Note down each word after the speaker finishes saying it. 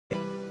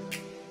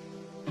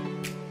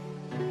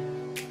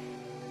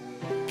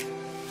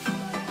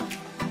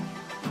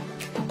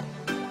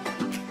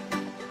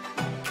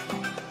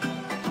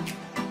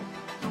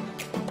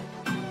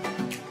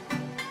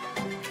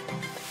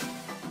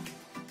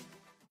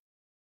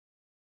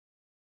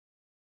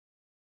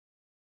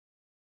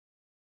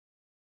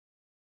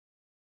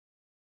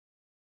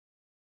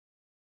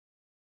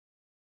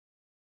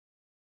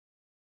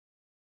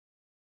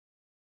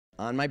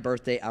on my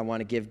birthday, I want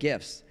to give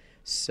gifts.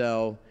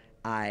 So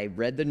I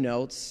read the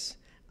notes.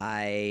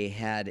 I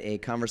had a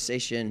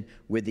conversation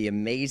with the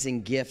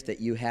amazing gift that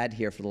you had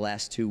here for the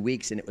last 2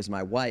 weeks, and it was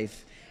my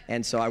wife.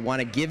 And so I want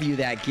to give you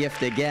that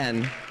gift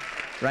again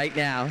right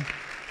now,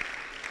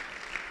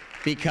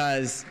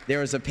 because there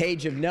was a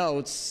page of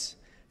notes,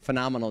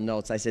 phenomenal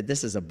notes. I said,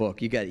 this is a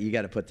book. You got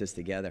to put this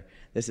together.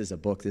 This is a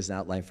book. This is an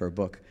outline for a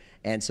book.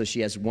 And so she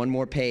has one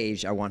more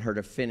page. I want her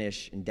to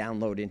finish and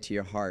download into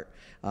your heart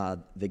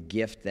the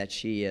gift that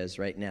she is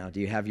right now. Do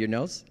you have your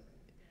notes?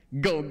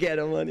 Go get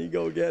them, honey.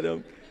 Go get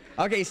them.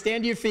 Okay,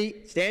 stand to your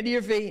feet. Stand to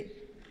your feet.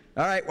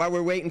 All right, while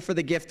we're waiting for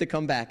the gift to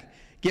come back,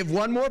 give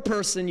one more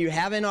person you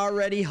haven't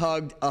already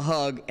hugged a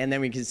hug, and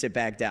then we can sit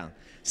back down.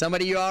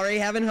 Somebody you already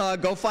haven't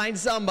hugged, go find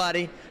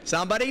somebody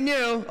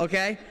new,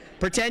 okay?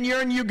 Pretend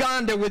you're in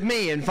Uganda with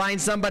me and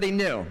find somebody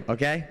new,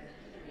 okay?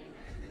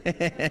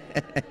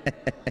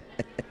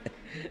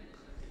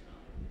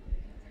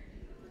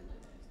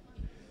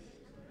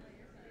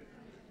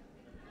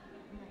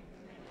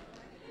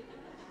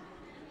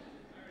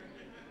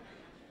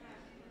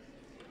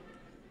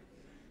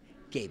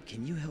 Gabe,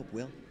 can you help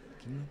Will?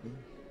 Can you help Will?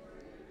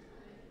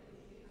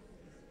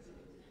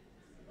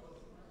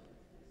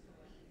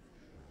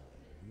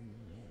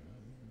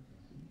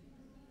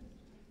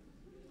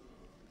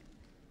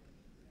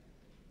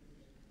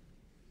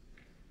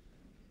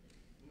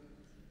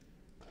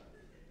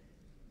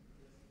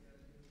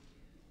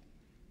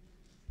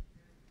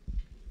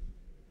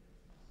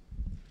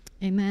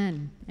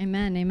 Amen,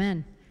 amen,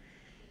 amen.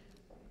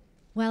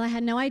 Well, I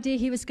had no idea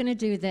he was going to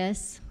do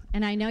this,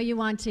 and I know you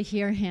want to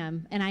hear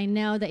him, and I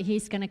know that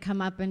he's going to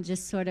come up and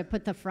just sort of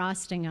put the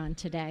frosting on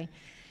today.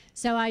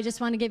 So I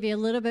just want to give you a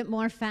little bit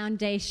more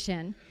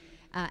foundation.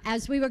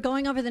 As we were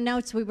going over the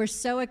notes, we were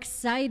so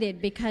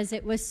excited because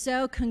it was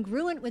so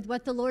congruent with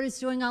what the Lord is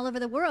doing all over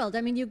the world.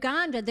 I mean,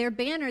 Uganda, their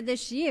banner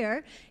this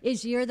year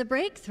is Year of the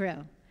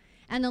Breakthrough.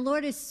 And the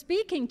Lord is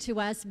speaking to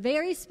us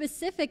very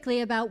specifically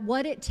about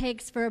what it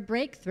takes for a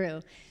breakthrough.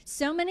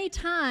 So many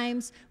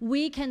times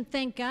we can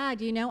think,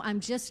 God, you know, I'm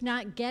just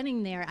not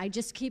getting there. I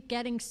just keep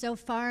getting so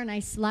far and I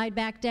slide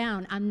back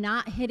down. I'm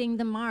not hitting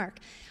the mark.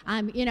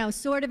 I'm, you know,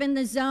 sort of in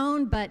the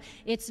zone, but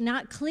it's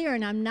not clear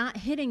and I'm not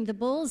hitting the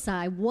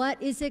bullseye. What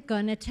is it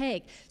going to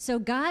take? So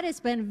God has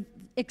been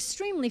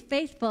extremely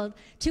faithful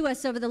to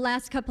us over the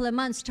last couple of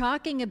months,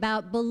 talking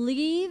about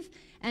believe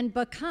and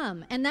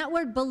become. And that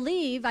word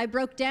believe, I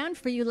broke down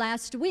for you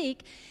last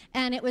week,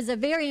 and it was a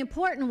very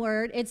important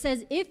word. It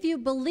says, if you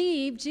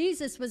believe,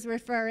 Jesus was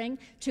referring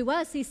to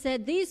us. He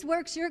said, these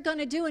works you're going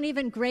to do and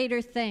even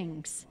greater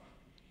things.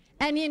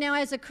 And, you know,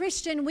 as a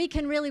Christian, we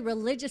can really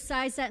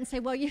religiousize that and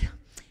say, well, you know,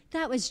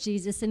 that was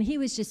Jesus, and he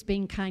was just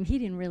being kind. He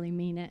didn't really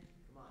mean it.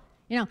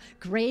 You know,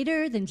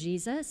 greater than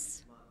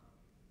Jesus.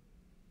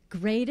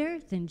 Greater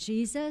than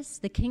Jesus,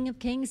 the King of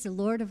Kings, the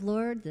Lord of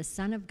Lords, the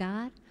Son of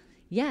God.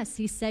 Yes,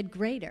 he said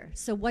greater.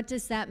 So what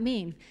does that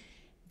mean?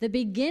 The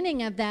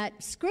beginning of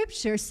that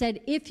scripture said,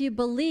 if you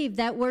believe,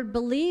 that word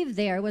believe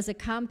there was a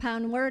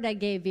compound word I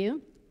gave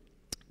you,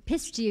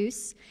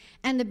 pistius,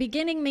 and the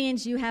beginning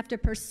means you have to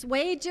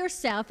persuade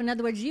yourself. In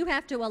other words, you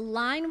have to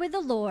align with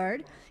the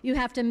Lord. You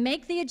have to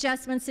make the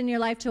adjustments in your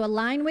life to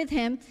align with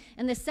him.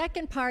 And the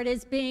second part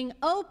is being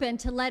open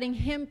to letting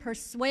him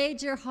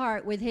persuade your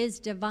heart with his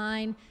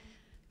divine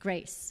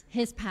grace,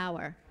 his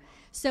power.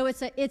 So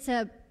it's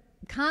a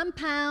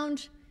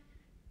compound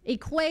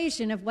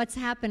equation of what's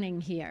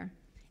happening here.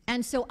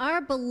 And so our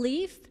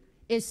belief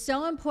is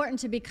so important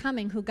to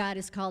becoming who God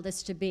has called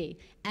us to be.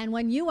 And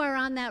when you are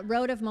on that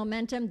road of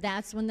momentum,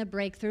 that's when the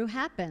breakthrough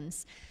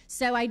happens.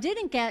 So I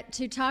didn't get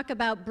to talk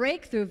about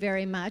breakthrough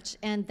very much,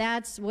 and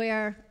that's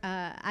where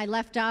I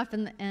left off,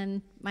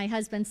 and my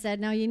husband said,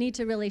 no, you need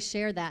to really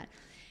share that.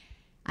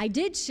 I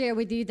did share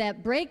with you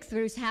that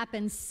breakthroughs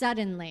happen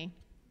suddenly.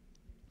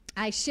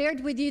 I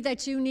shared with you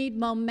that you need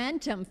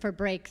momentum for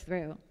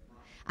breakthrough.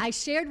 I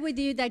shared with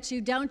you that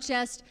you don't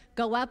just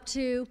go up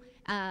to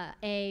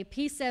a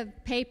piece of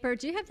paper.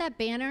 Do you have that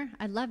banner?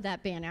 I love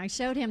that banner. I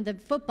showed him the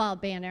football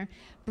banner,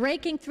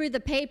 breaking through the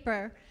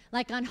paper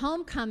like on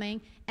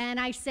homecoming, and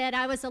I said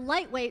I was a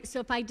lightweight, so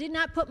if I did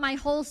not put my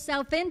whole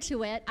self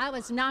into it, I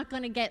was not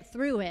going to get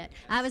through it.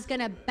 I was going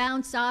to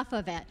bounce off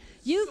of it.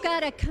 You've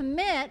got to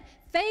commit.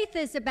 Faith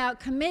is about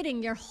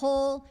committing your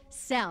whole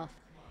self.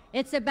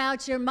 It's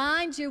about your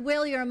mind, your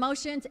will, your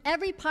emotions,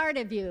 every part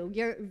of you,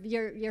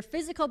 your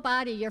physical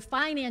body, your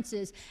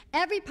finances,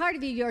 every part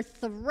of you, you're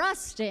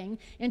thrusting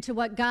into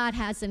what God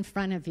has in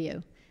front of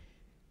you.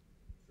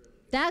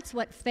 That's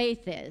what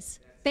faith is.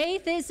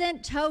 Faith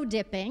isn't toe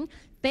dipping.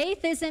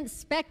 Faith isn't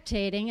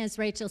spectating, as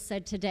Rachel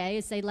said today,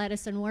 as they led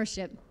us in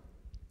worship.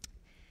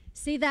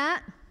 See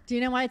that? Do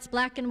you know why it's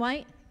black and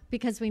white?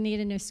 Because we need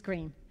a new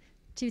screen.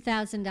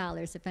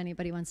 $2,000 if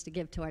anybody wants to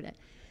give toward it.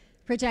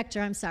 Projector,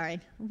 I'm sorry.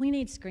 We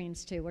need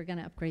screens too. We're going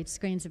to upgrade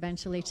screens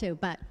eventually too,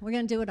 but we're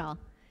going to do it all.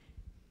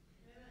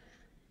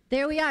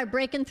 There we are,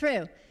 breaking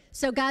through.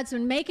 So God's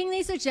been making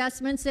these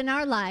adjustments in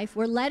our life.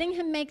 We're letting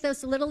him make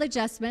those little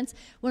adjustments.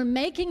 We're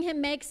making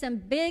him make some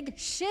big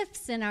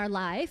shifts in our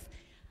life,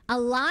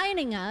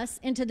 aligning us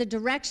into the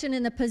direction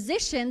and the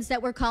positions that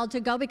we're called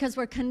to go because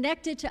we're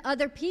connected to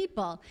other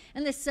people.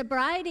 And the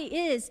sobriety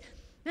is,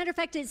 matter of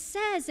fact, it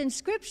says in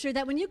Scripture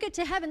that when you get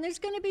to heaven, there's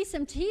going to be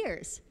some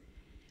tears.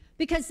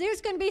 Because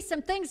there's going to be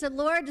some things the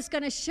Lord is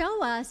going to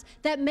show us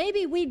that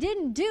maybe we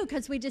didn't do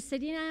because we just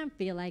said, I don't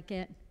feel like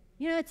it.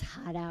 It's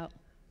hot out.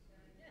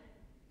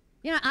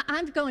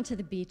 I'm going to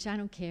the beach. I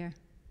don't care.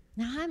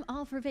 Now, I'm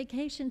all for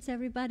vacations,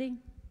 everybody.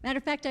 Matter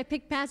of fact, I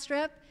picked Pastor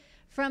up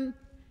from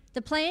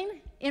the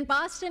plane in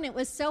Boston. It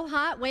was so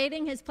hot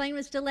waiting. His plane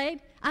was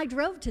delayed. I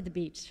drove to the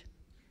beach.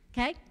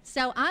 Okay?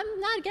 So I'm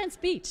not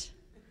against beach.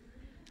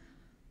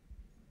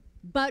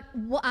 But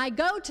I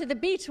go to the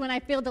beach when I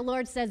feel the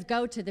Lord says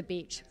go to the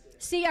beach.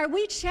 See, are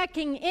we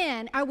checking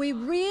in? Are we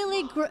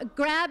really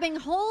grabbing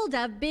hold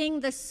of being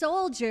the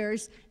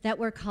soldiers that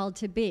we're called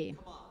to be?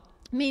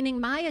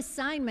 Meaning my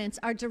assignments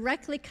are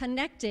directly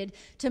connected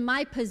to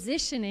my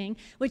positioning,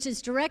 which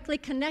is directly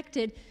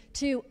connected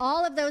to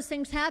all of those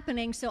things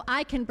happening so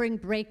I can bring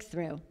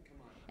breakthrough.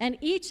 And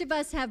each of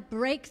us have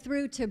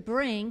breakthrough to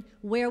bring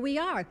where we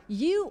are.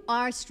 You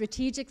are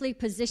strategically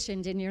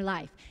positioned in your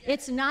life.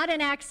 It's not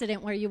an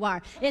accident where you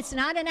are. It's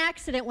not an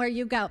accident where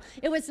you go.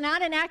 It was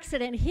not an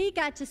accident. He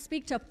got to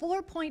speak to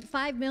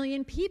 4.5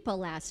 million people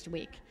last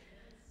week.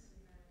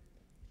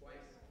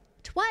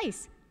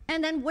 Twice.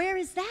 And then where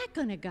is that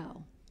going to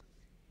go?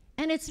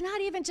 And it's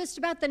not even just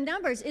about the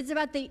numbers. It's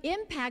about the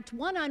impact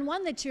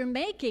one-on-one that you're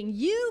making.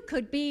 You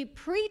could be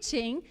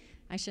preaching.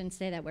 I shouldn't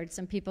say that word.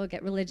 Some people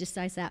get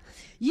religiousized out.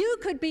 You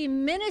could be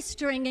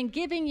ministering and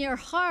giving your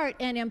heart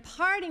and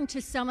imparting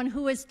to someone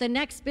who is the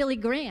next Billy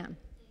Graham.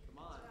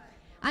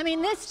 I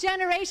mean, this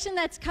generation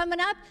that's coming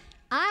up,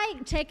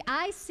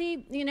 I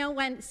see,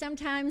 when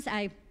sometimes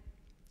I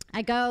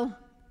go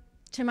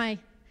to my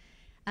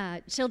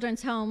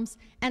children's homes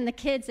and the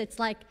kids, it's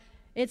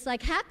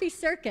like happy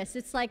circus.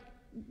 It's like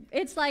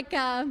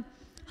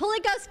Holy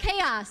Ghost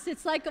chaos.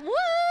 It's like,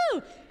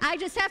 woo! I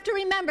just have to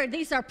remember,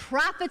 these are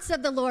prophets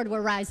of the Lord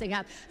we're rising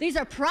up. These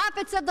are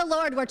prophets of the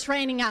Lord we're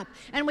training up.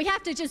 And we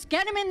have to just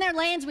get them in their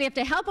lanes. We have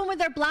to help them with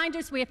their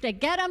blinders. We have to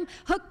get them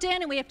hooked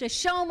in, and we have to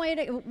show them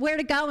where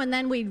to go, and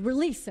then we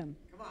release them.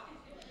 Come on.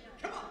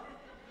 Come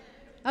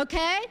on.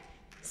 Okay?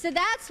 So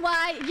that's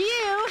why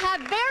you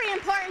have very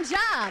important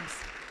jobs.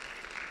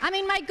 I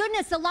mean, my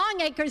goodness, the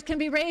Longacres can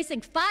be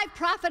raising 5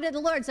 prophets of the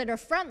Lord that are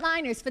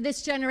frontliners for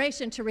this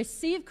generation to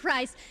receive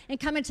Christ and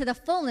come into the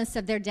fullness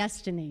of their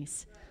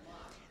destinies.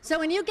 So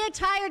when you get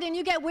tired and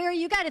you get weary,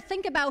 you got to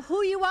think about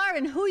who you are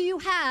and who you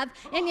have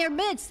in your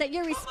midst that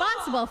you're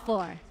responsible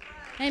for.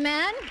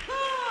 Amen?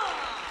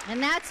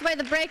 And that's where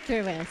the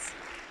breakthrough is.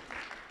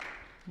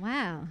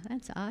 Wow,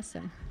 that's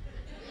awesome.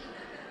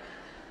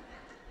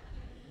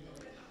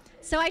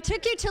 So I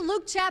took you to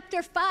Luke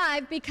chapter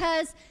 5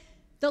 because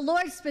the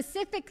Lord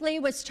specifically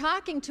was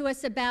talking to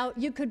us about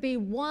you could be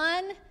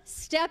one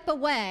step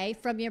away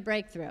from your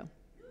breakthrough.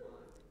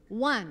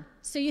 One.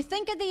 So you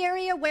think of the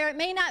area where it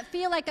may not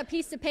feel like a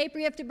piece of paper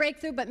you have to break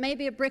through, but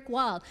maybe a brick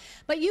wall.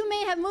 But you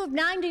may have moved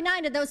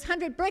 99 of those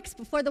 100 bricks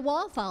before the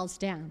wall falls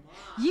down.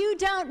 You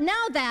don't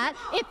know that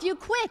if you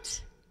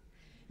quit.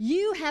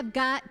 You have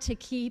got to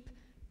keep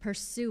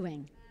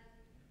pursuing.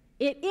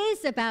 It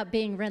is about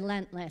being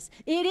relentless.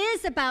 It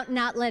is about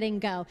not letting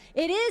go.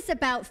 It is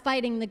about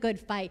fighting the good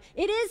fight.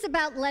 It is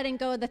about letting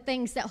go of the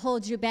things that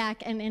hold you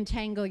back and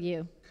entangle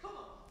you.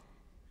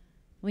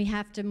 We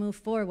have to move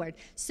forward.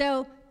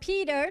 So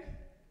Peter,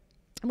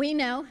 we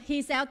know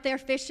he's out there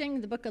fishing,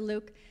 the book of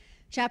Luke,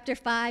 chapter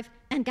 5,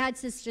 and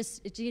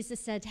Jesus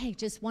said, hey,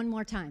 just one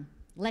more time,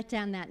 let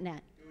down that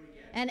net.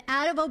 And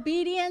out of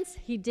obedience,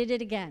 he did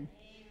it again.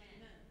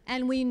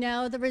 And we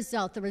know the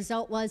result. The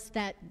result was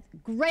that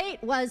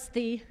great was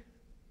the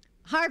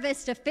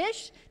harvest of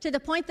fish to the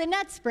point the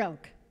nets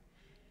broke.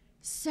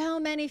 So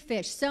many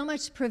fish, so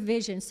much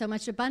provision, so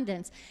much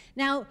abundance.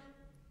 Now,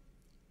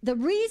 the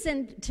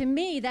reason, to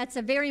me, that's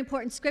a very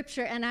important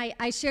scripture, and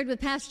I shared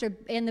with Pastor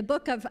in the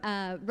book of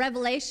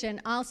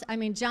Revelation,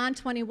 John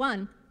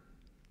 21,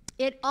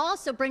 it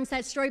also brings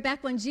that story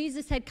back when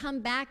Jesus had come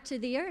back to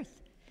the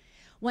earth.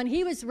 When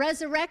he was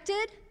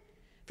resurrected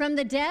from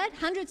the dead,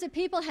 hundreds of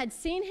people had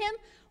seen him.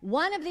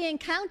 One of the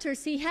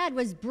encounters he had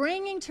was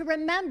bringing to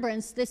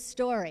remembrance this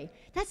story.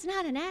 That's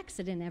not an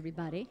accident,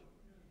 everybody.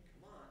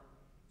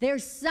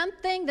 There's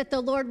something that the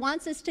Lord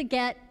wants us to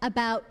get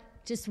about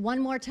just one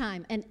more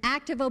time, an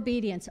act of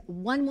obedience,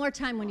 one more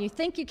time. When you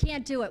think you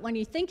can't do it, when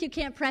you think you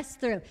can't press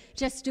through,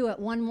 just do it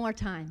one more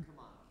time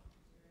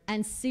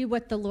and see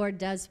what the Lord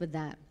does with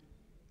that.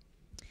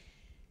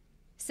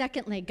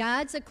 Secondly,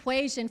 God's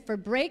equation for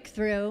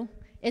breakthrough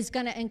is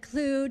going to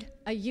include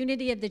a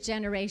unity of the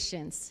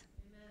generations.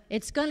 Amen.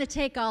 It's going to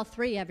take all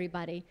three,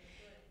 everybody.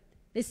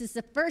 This is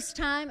the first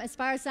time, as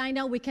far as I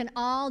know, we can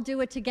all do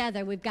it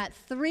together. We've got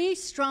 3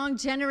 strong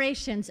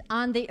generations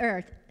on the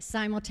earth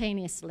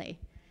simultaneously.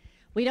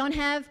 We don't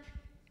have,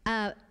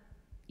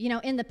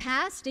 in the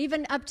past,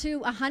 even up to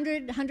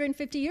 100,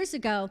 150 years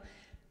ago,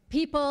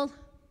 people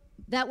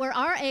that were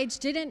our age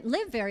didn't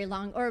live very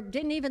long or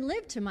didn't even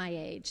live to my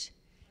age.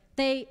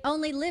 They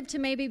only lived to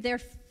maybe their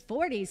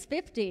 40s,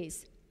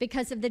 50s,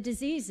 because of the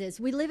diseases.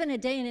 We live in a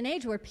day and an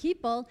age where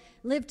people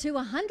live to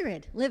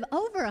 100, live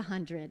over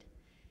 100. As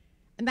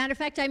a matter of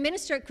fact, I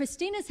minister at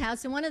Christina's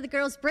house, and one of the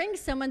girls brings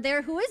someone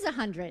there who is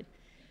 100.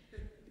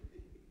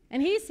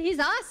 And he's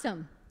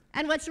awesome.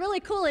 And what's really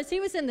cool is he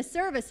was in the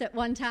service at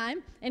one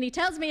time, and he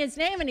tells me his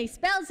name, and he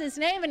spells his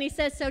name, and he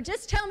says, so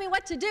just tell me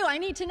what to do. I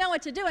need to know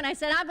what to do. And I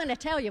said, I'm going to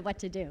tell you what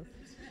to do.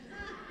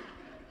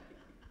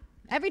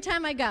 Every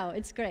time I go,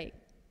 it's great.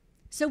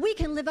 So we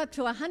can live up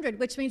to 100,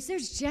 which means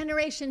there's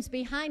generations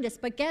behind us.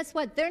 But guess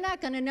what? They're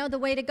not going to know the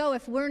way to go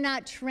if we're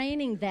not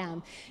training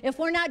them, if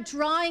we're not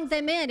drawing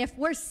them in, if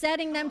we're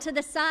setting them to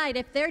the side,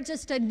 if they're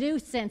just a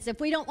nuisance,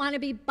 if we don't want to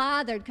be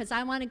bothered because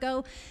I want to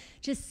go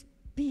just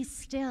be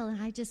still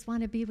and I just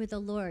want to be with the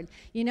Lord.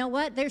 You know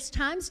what? There's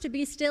times to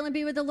be still and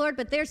be with the Lord,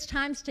 but there's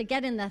times to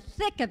get in the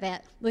thick of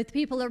it with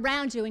people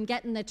around you and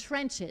get in the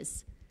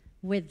trenches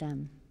with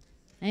them.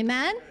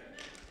 Amen?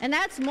 And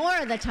that's more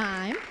of the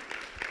time,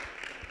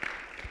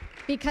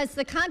 because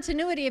the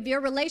continuity of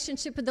your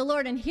relationship with the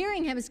Lord and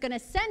hearing Him is going to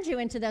send you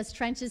into those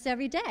trenches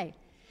every day.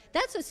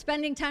 That's what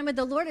spending time with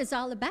the Lord is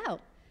all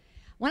about.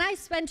 When I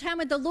spend time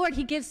with the Lord,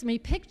 He gives me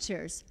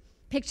pictures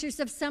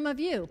of some of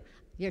you.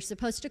 You're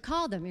supposed to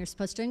call them. You're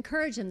supposed to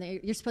encourage them.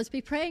 You're supposed to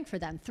be praying for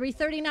them.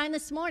 3:39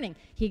 this morning,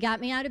 He got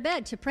me out of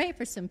bed to pray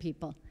for some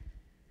people.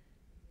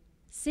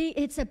 See,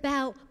 it's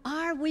about,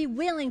 are we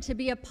willing to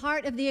be a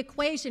part of the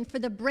equation for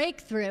the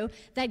breakthrough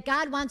that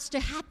God wants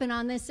to happen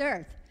on this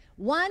earth?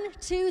 1,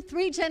 2,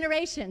 3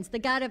 generations, the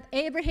God of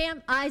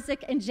Abraham,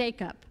 Isaac, and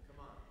Jacob,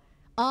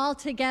 all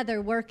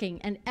together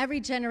working, and every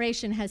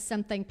generation has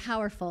something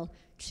powerful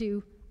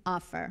to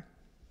offer.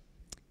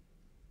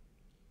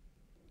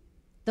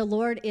 The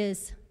Lord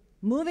is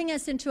moving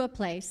us into a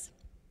place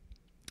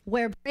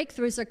where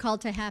breakthroughs are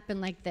called to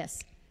happen like this.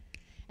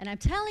 And I'm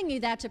telling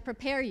you that to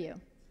prepare you.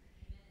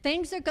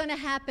 Things are going to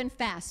happen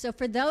fast. So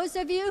for those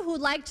of you who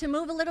like to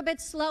move a little bit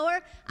slower,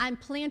 I'm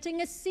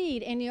planting a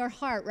seed in your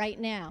heart right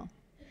now.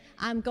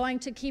 I'm going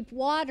to keep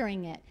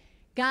watering it.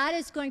 God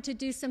is going to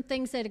do some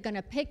things that are going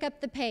to pick up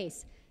the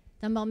pace.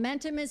 The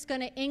momentum is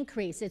going to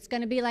increase. It's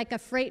going to be like a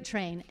freight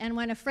train. And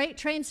when a freight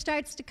train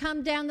starts to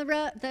come down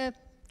the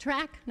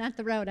track, not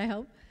the road, I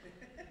hope,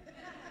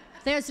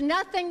 there's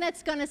nothing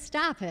that's going to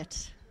stop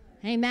it.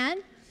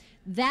 Amen?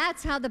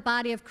 That's how the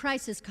body of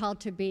Christ is called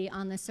to be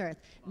on this earth.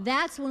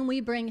 That's when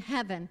we bring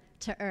heaven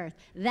to earth.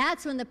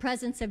 That's when the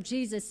presence of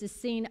Jesus is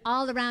seen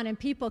all around, and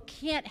people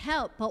can't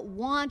help but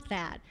want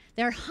that.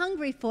 They're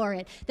hungry for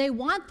it. They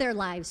want their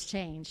lives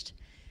changed.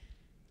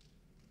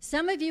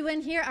 Some of you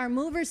in here are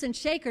movers and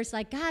shakers,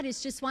 like God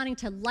is just wanting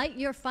to light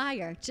your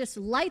fire. Just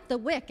light the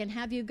wick and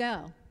have you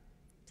go.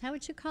 Is that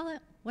what you call it?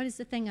 What is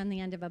the thing on the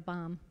end of a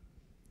bomb?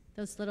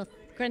 Those little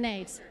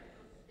grenades.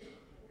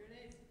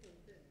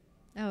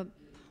 Oh,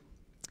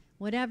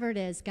 whatever it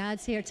is,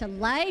 God's here to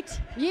light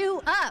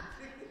you up.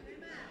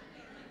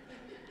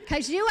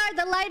 Because you are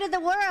the light of the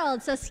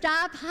world, so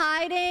stop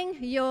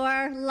hiding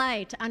your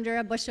light under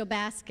a bushel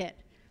basket.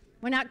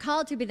 We're not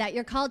called to be that.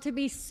 You're called to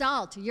be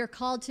salt. You're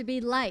called to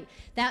be light.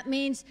 That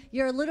means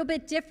you're a little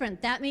bit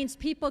different. That means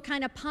people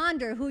kind of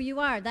ponder who you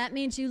are. That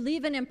means you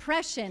leave an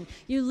impression.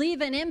 You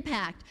leave an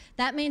impact.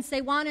 That means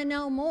they want to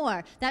know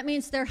more. That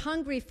means they're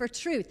hungry for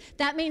truth.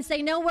 That means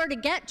they know where to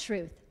get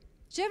truth.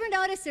 Did you ever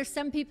notice there's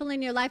some people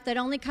in your life that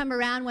only come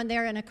around when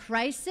they're in a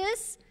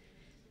crisis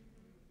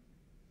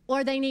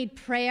or they need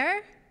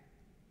prayer?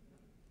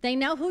 They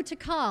know who to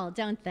call,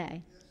 don't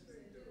they?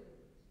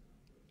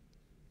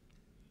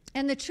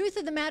 And the truth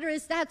of the matter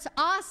is that's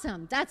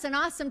awesome. That's an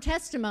awesome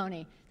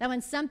testimony. That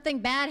when something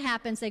bad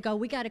happens, they go,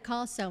 we got to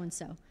call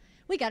so-and-so.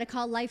 We got to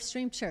call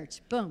LifeStream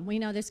Church. Boom, we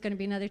know there's going to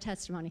be another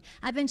testimony.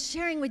 I've been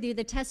sharing with you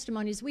the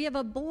testimonies. We have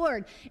a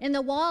board in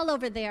the wall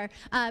over there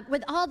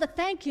with all the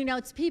thank you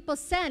notes people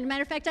send.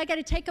 Matter of fact, I got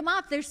to take them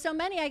off. There's so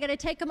many, I got to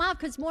take them off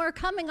because more are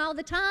coming all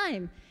the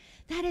time.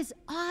 That is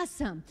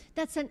awesome.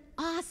 That's an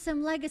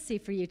awesome legacy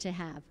for you to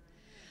have.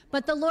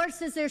 But the Lord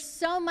says there's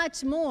so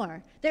much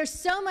more. There's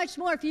so much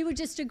more if you would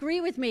just agree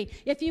with me,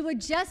 if you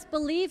would just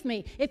believe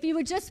me, if you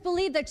would just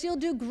believe that you'll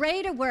do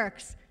greater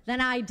works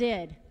than I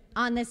did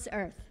on this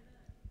earth.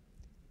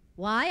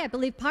 Why? I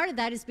believe part of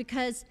that is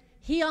because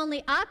He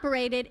only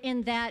operated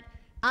in that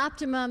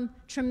optimum,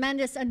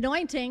 tremendous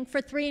anointing for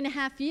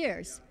 3.5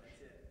 years.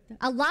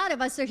 A lot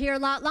of us are here a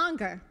lot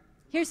longer.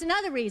 Here's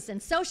another reason,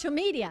 social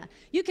media.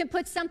 You can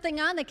put something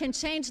on that can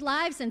change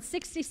lives in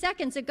 60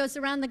 seconds. It goes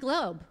around the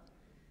globe.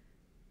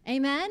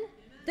 Amen?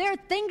 There are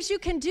things you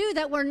can do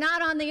that were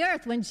not on the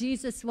earth when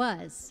Jesus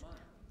was.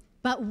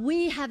 But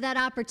we have that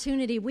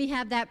opportunity. We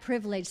have that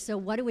privilege. So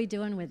what are we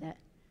doing with it?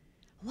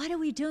 What are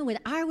we doing with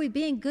it? Are we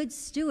being good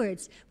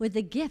stewards with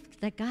the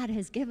gift that God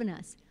has given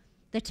us?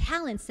 The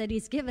talents that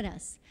He's given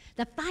us?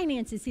 The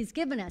finances He's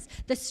given us?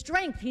 The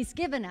strength He's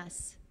given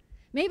us?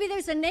 Maybe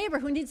there's a neighbor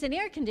who needs an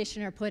air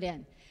conditioner put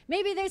in.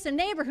 Maybe there's a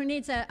neighbor who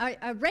needs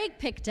a rake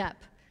picked up.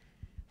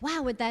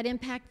 Wow, would that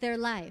impact their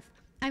life?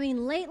 I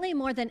mean, lately,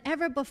 more than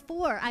ever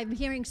before, I'm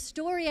hearing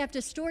story after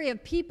story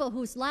of people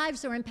whose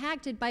lives are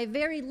impacted by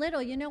very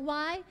little. You know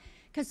why?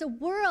 because the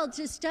world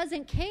just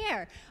doesn't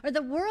care, or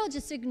the world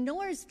just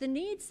ignores the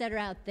needs that are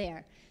out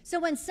there. So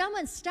when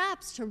someone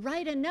stops to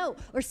write a note,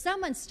 or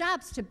someone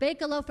stops to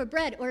bake a loaf of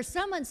bread, or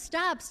someone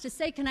stops to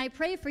say, can I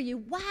pray for you?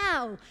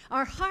 Wow,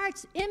 our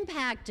hearts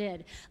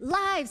impacted,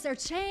 lives are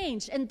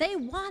changed, and they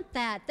want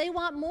that. They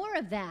want more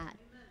of that.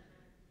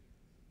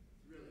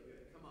 Really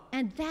good. Come on.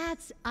 And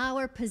that's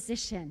our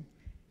position.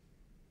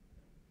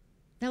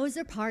 Those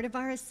are part of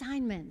our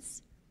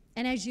assignments.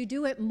 And as you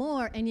do it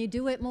more, and you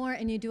do it more,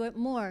 and you do it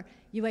more,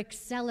 you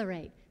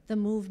accelerate the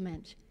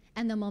movement.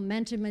 And the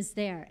momentum is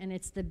there. And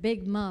it's the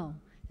big mo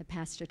the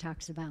pastor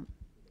talks about.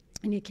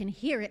 And you can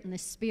hear it in the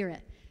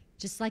spirit.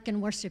 Just like in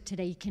worship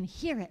today, you can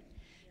hear it.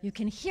 You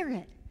can hear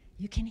it.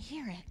 You can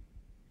hear it.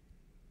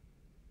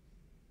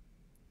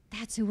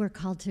 That's who we're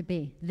called to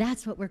be.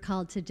 That's what we're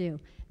called to do.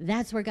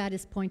 That's where God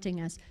is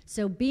pointing us.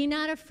 So be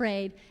not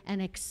afraid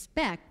and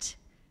expect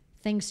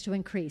things to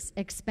increase.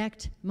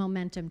 Expect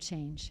momentum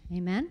change.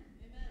 Amen?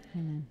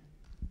 Amen.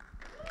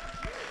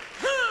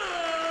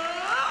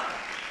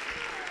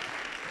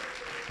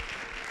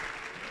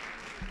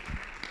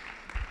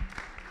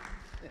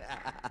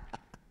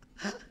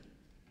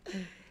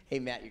 Hey,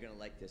 Matt, you're going to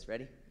like this.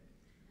 Ready?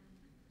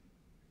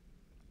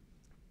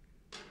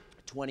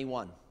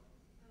 21. Oh,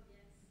 yes.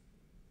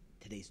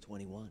 Today's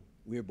 21.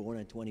 We were born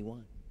on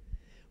 21.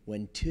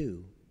 When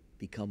two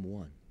become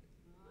one.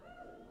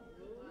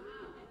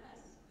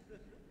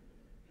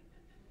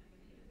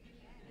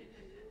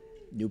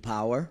 New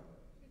power,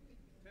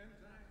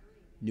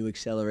 new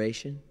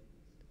acceleration,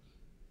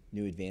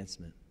 new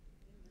advancement.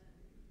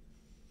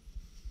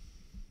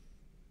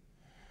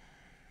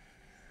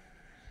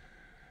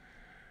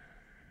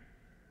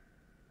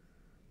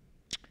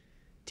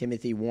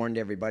 Timothy warned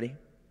everybody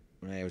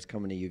when I was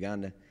coming to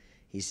Uganda.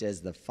 He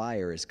says the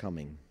fire is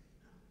coming.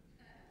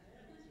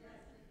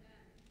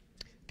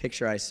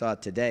 Picture I saw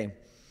today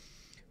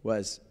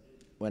was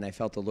when I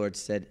felt the Lord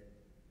said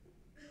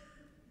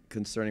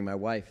concerning my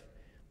wife,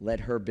 let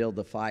her build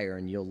the fire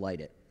and you'll light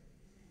it.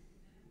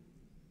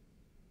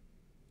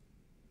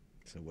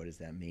 So what does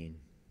that mean?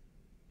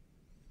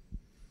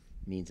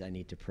 It means I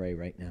need to pray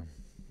right now.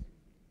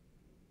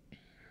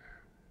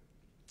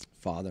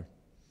 Father,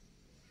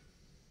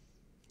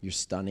 you're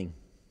stunning.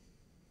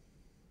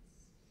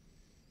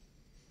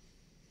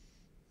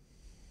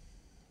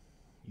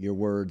 Your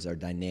words are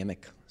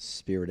dynamic,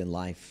 spirit and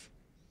life.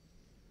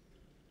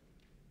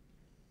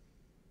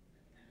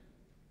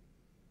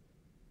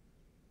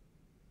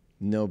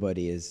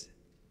 Nobody is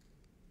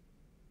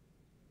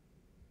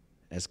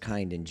as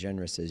kind and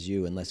generous as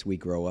you unless we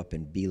grow up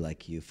and be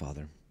like you,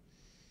 Father.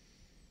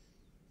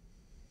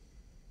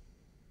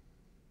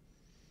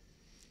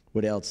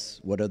 What else?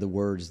 What are the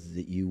words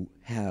that you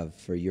have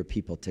for your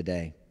people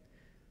today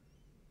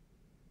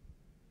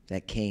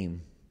that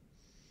came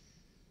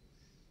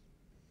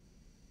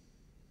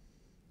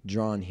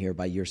drawn here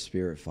by your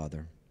Spirit,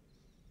 Father?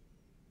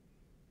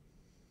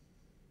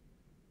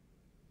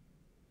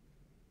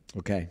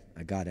 Okay,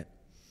 I got it.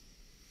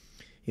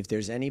 If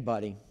there's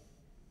anybody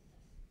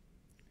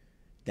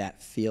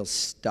that feels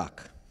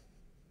stuck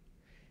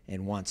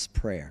and wants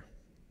prayer,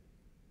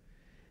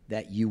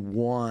 that you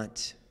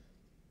want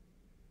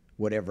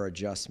whatever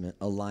adjustment,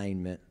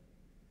 alignment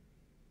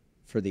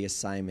for the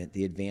assignment,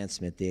 the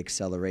advancement, the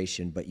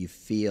acceleration, but you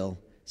feel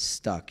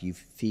stuck, you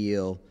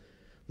feel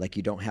like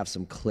you don't have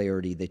some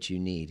clarity that you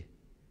need,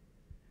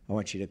 I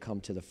want you to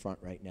come to the front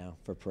right now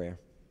for prayer.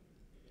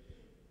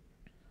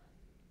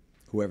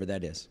 Whoever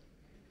that is.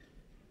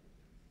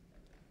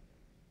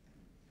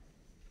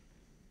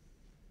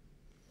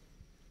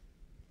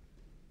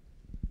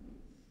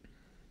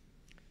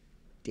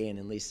 Dan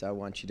and Lisa, I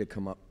want you to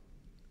come up.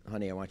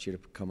 Honey, I want you to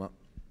come up.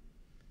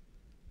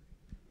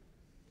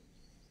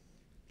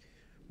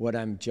 What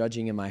I'm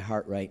judging in my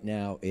heart right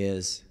now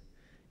is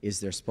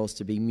there supposed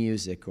to be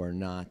music or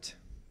not?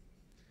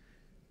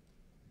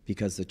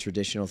 Because the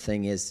traditional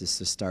thing is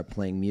to start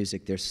playing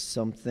music. There's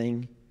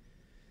something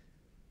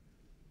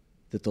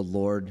that the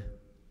Lord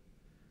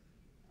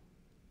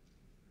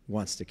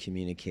wants to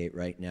communicate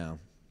right now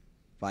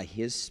by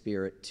His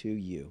Spirit to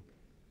you.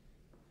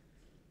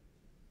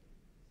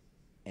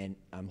 And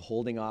I'm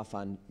holding off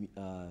on,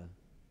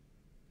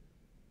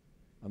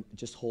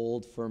 just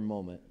hold for a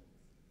moment.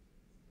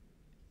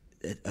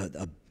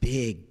 A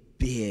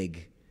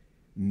big,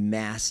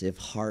 massive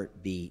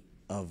heartbeat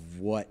of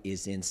what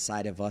is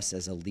inside of us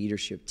as a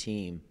leadership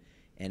team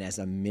and as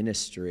a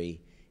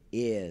ministry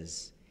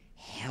is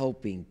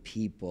helping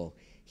people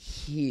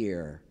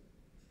hear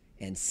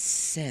and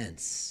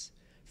sense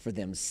for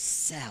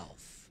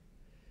themselves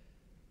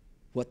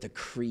what the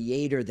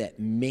Creator that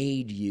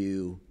made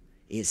you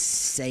is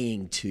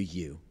saying to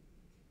you.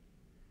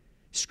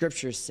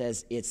 Scripture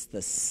says it's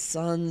the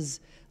sons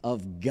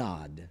of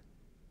God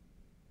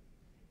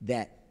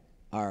that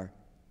are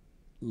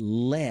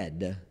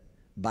led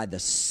by the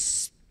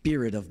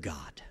Spirit of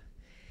God.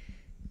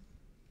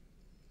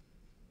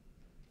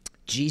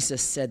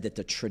 Jesus said that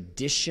the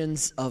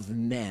traditions of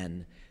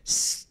men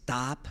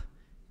stop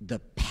the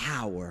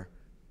power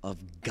of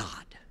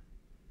God.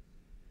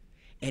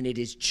 And it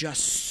is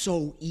just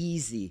so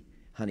easy.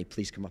 Honey,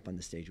 please come up on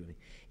the stage with me.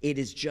 It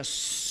is just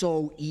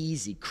so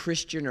easy,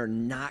 Christian or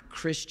not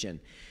Christian,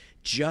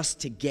 just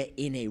to get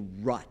in a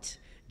rut,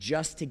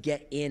 just to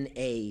get in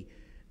a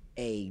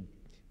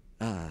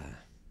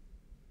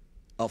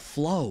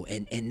flow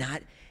and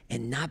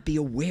not be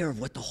aware of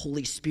what the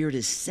Holy Spirit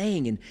is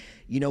saying. And,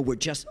 you know, we're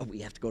just, we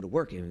have to go to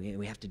work, and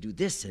we have to do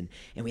this, and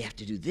we have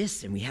to do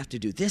this, and we have to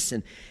do this,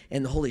 and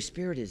the Holy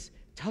Spirit is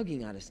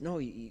tugging on us. No,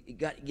 you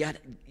got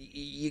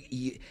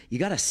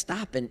to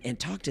stop and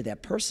talk to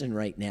that person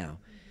right now.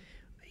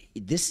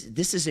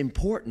 This is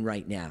important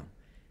right now.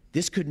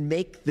 This could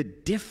make the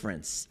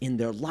difference in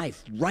their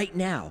life right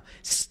now.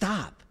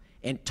 Stop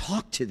and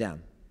talk to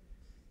them.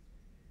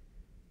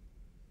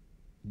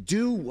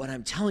 Do what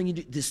I'm telling you,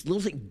 this little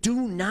thing.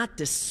 Do not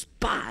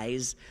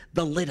despise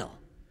the little.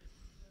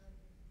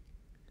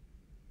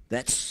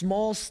 That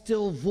small,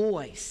 still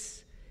voice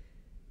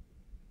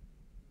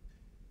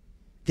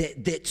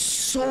that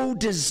so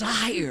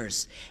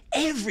desires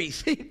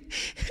everything.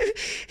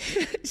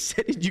 I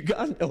said it, you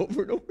got it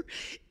over and over.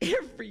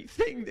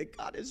 Everything that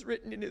God has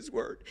written in his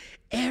word,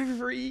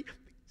 every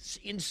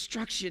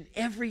instruction,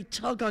 every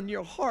tug on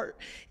your heart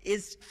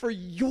is for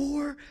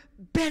your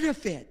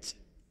benefit.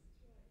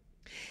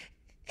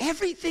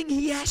 Everything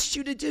he asks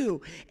you to do,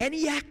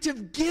 any act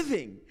of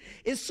giving,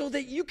 is so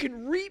that you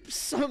can reap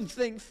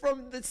something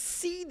from the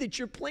seed that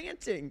you're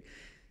planting.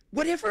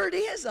 Whatever it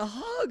is, a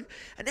hug,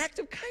 an act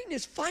of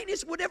kindness,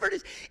 fineness, whatever it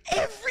is,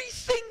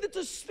 everything that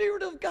the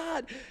Spirit of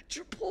God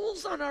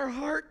pulls on our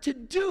heart to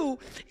do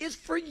is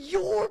for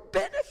your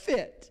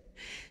benefit.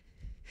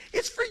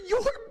 It's for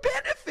your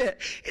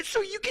benefit. It's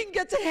so you can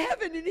get to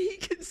heaven and he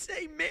can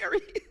say,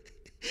 Mary,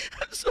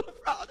 I'm so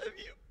proud of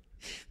you.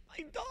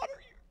 My daughter,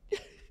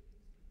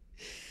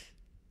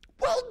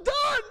 well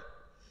done.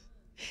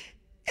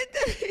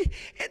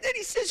 And then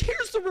he says,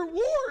 here's the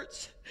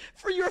rewards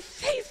for your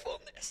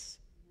faithfulness.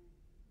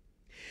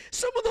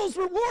 Some of those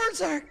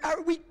rewards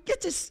are we get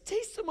to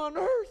taste them on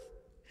earth.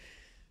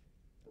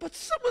 But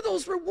some of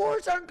those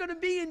rewards aren't going to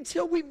be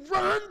until we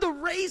run the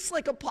race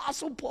like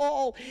Apostle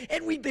Paul,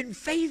 and we've been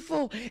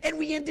faithful, and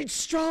we ended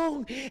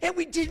strong, and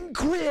we didn't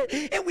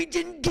quit, and we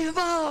didn't give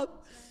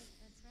up.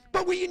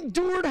 But we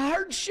endured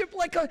hardship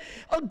like a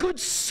good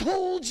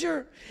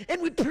soldier,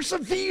 and we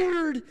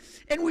persevered,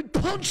 and we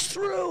punched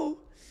through,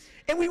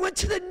 and we went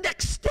to the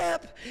next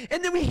step,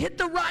 and then we hit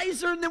the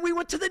riser, and then we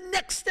went to the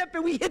next step,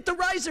 and we hit the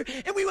riser,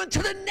 and we went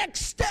to the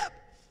next step.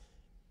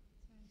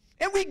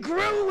 And we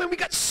grew, and we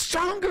got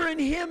stronger in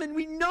him, and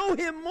we know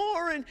him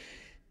more, and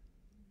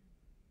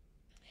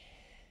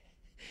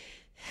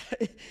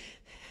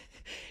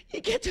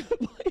you get to the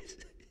place.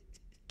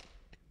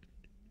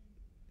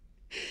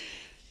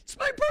 It's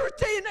my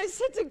birthday, and I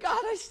said to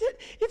God, I said,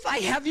 if I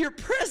have your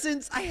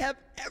presence, I have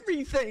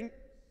everything.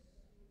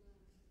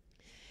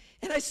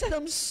 And I said,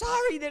 I'm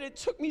sorry that it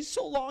took me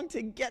so long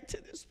to get to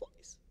this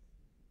place.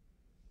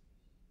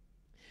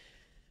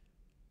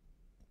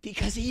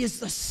 Because he is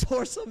the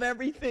source of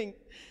everything.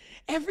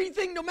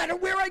 Everything, no matter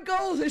where I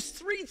go, there's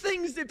three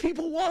things that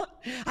people want.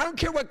 I don't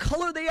care what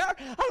color they are.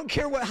 I don't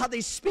care how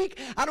they speak.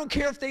 I don't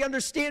care if they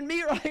understand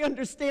me or I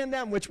understand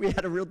them, which we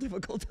had a real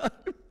difficult time.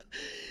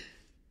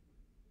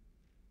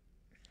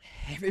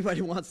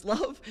 Everybody wants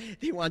love,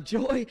 they want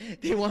joy,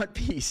 they want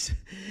peace.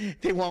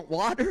 They want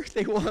water,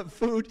 they want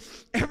food.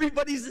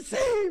 Everybody's the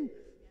same.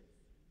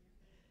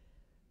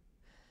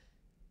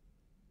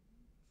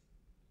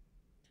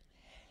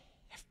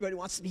 Everybody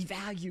wants to be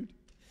valued.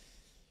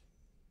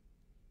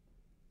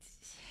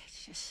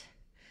 It's just,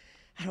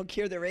 I don't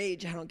care their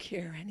age, I don't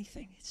care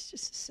anything. It's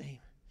just the same.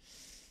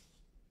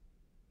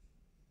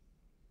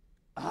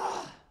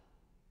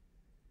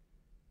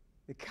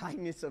 The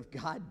kindness of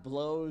God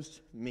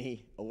blows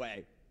me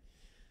away.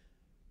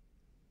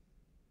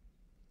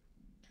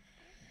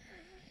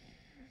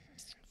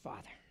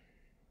 Father.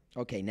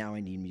 Okay, now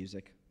I need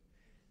music.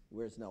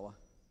 Where's Noah?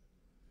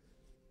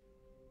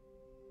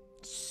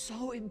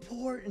 So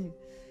important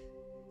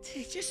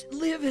to just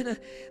live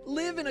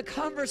in a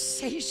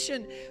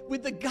conversation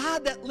with the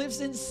God that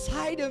lives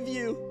inside of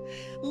you.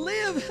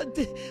 Live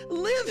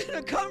in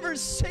a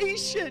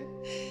conversation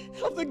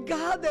of the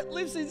God that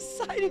lives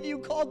inside of you,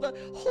 called the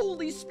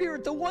Holy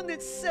Spirit, the one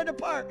that's set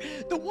apart,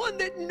 the one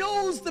that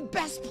knows the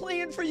best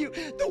plan for you,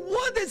 the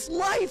one that's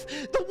life,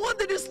 the one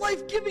that is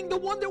life-giving, the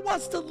one that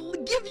wants to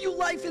give you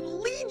life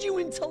and lead you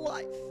into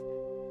life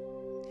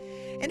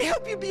and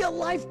help you be a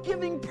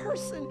life-giving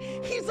person.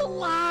 He's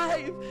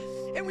alive.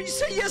 And when you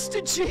say yes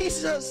to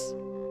Jesus,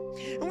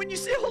 and when you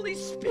say, Holy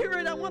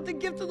Spirit, I want the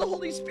gift of the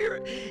Holy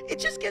Spirit, it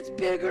just gets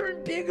bigger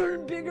and bigger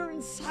and bigger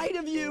inside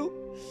of you.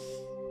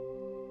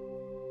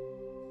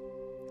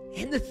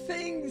 And the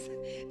things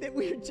that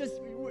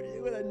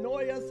would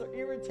annoy us or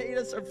irritate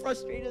us or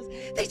frustrate us,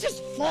 they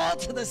just fall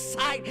to the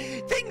side.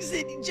 Things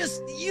that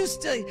just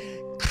used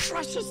to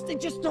crush us, they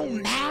just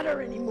don't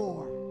matter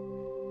anymore.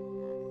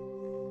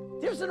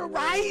 There's an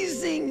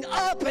arising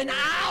up and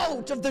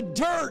out of the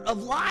dirt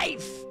of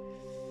life.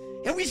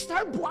 And we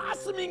start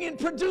blossoming and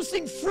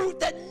producing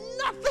fruit that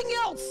nothing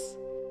else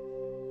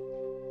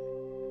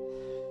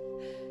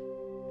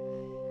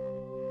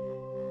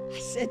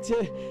said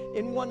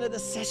in one of the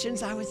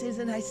sessions I was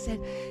in, I said,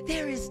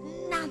 there is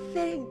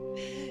nothing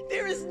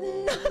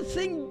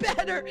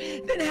better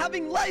than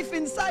having life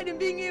inside and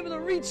being able to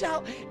reach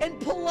out and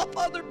pull up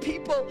other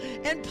people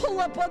and pull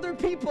up other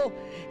people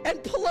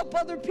and pull up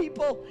other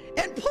people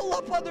and pull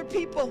up other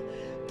people.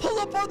 Pull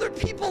up other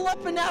people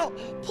up and out.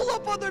 Pull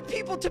up other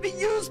people to be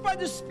used by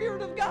the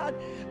Spirit of God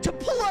to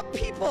pull up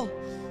people.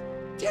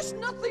 There's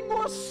nothing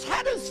more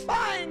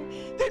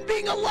satisfying than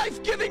being a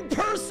life-giving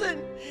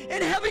person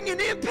and having an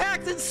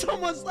impact in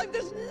someone's life.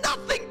 There's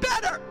nothing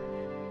better.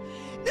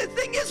 The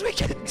thing is, we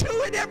can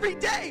do it every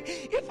day.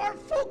 If our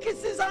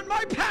focus is on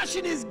my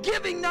passion is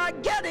giving,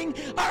 not getting,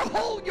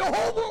 your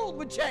whole world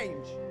would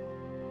change.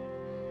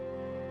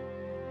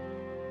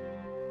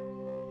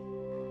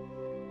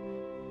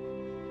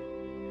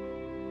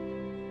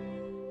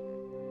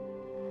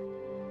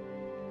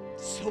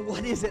 So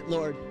what is it,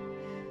 Lord?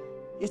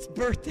 It's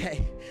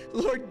birthday.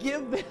 Lord,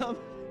 give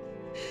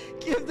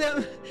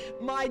them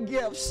my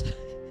gifts.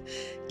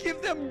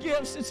 Give them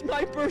gifts. It's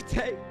my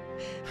birthday.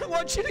 I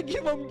want you to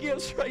give them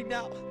gifts right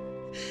now.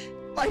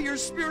 By your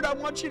Spirit, I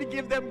want you to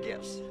give them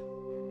gifts.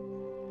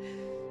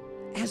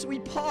 As we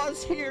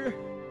pause here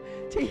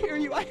to hear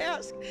you, I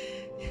ask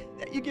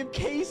that you give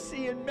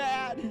Casey and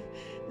Matt and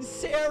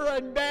Sarah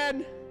and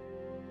Ben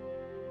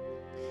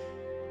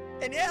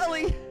and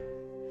Ellie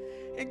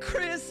and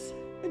Chris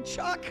and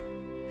Chuck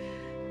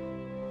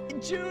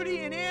and Judy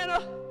and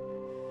Anna,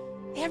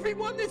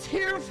 everyone that's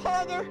here,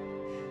 Father.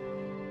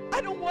 I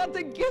don't want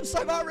the gifts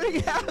I've already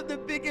have. The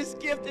biggest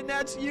gift, and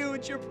that's you.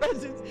 It's your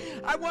presence.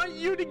 I want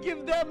you to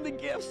give them the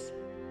gifts.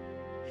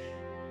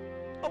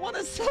 I want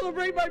to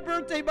celebrate my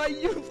birthday by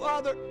you,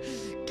 Father,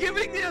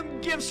 giving them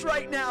gifts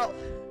right now.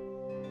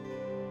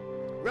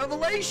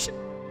 Revelation,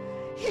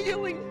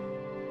 healing,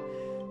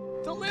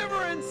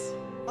 deliverance,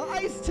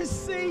 eyes to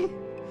see,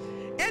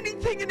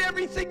 anything and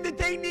everything that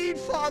they need,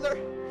 Father,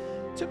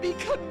 to be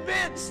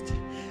convinced,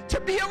 to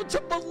be able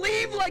to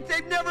believe like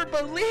they've never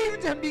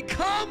believed and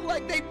become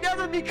like they've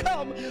never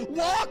become,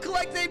 walk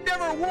like they've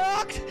never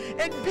walked,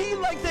 and be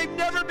like they've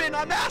never been.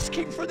 I'm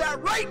asking for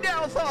that right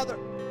now, Father.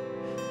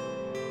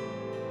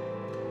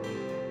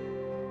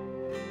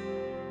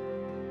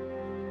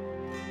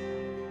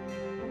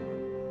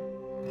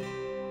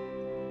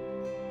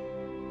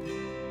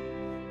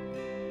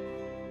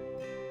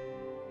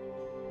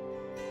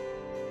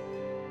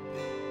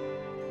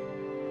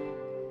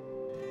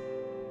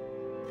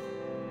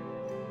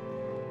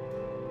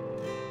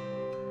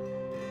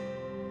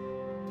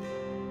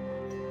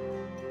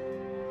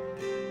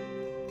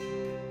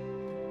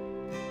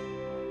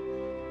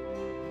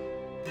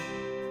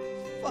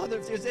 Father,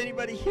 if there's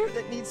anybody here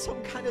that needs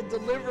some kind of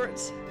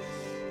deliverance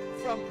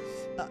from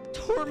a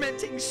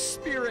tormenting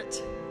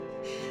spirit,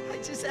 I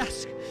just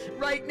ask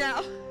right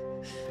now,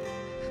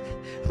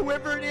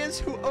 whoever it is,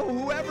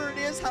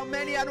 how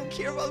many, I don't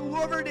care,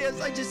 whoever it is,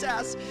 I just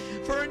ask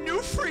for a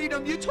new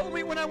freedom. You told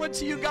me when I went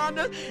to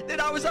Uganda that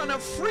I was on a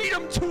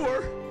freedom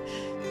tour,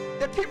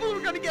 that people were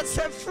going to get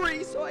set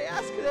free. So I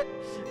ask that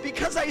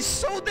because I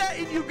sowed that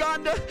in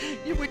Uganda,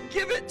 you would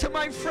give it to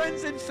my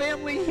friends and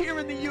family here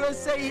in the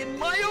USA, in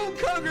my own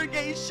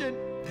congregation.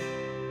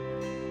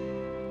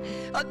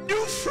 A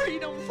new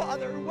freedom,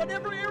 Father,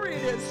 whatever area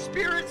it is,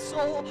 spirit,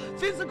 soul,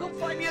 physical,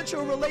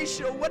 financial,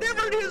 relational,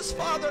 whatever it is,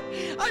 Father,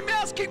 I'm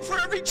asking for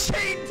every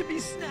chain to be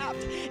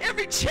snapped,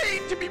 every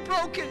chain to be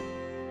broken.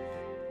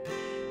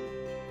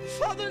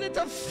 Father, that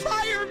the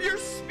fire of your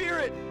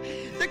Spirit,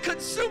 the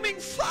consuming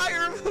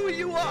fire of who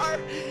you are,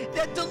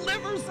 that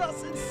delivers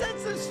us and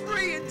sets us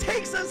free and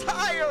takes us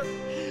higher,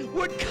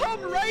 would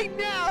come right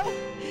now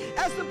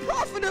as the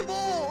prophet of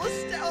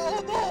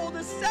old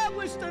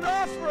established an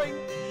offering,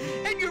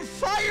 and your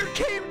fire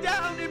came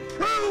down and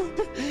proved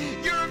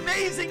your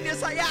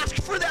amazingness. I ask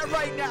for that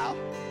right now.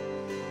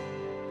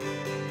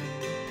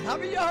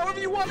 However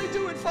you want to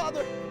do it,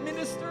 Father,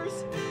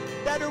 ministers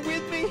that are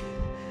with me,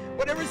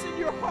 whatever's in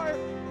your heart.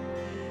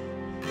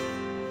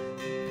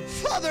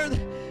 Father,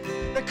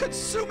 the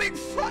consuming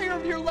fire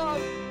of your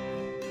love.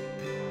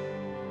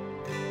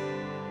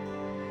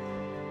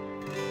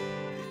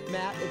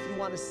 Matt, if you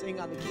want to sing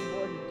on the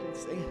keyboard, you can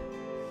sing.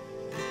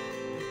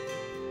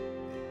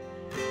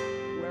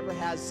 Whoever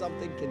has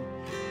something can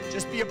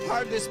just be a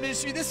part of this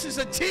ministry. This is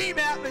a team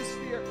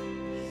atmosphere.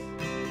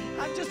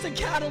 I'm just a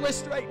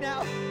catalyst right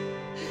now.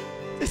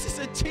 This is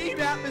a team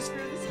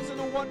atmosphere. This isn't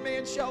a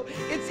one-man show.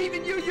 It's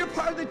even you. You're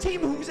part of the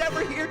team. Who's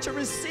ever here to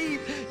receive?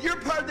 You're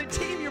part of the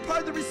team. You're part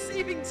of the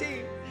receiving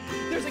team.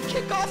 There's a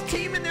kickoff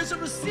team and there's a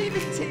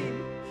receiving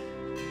team.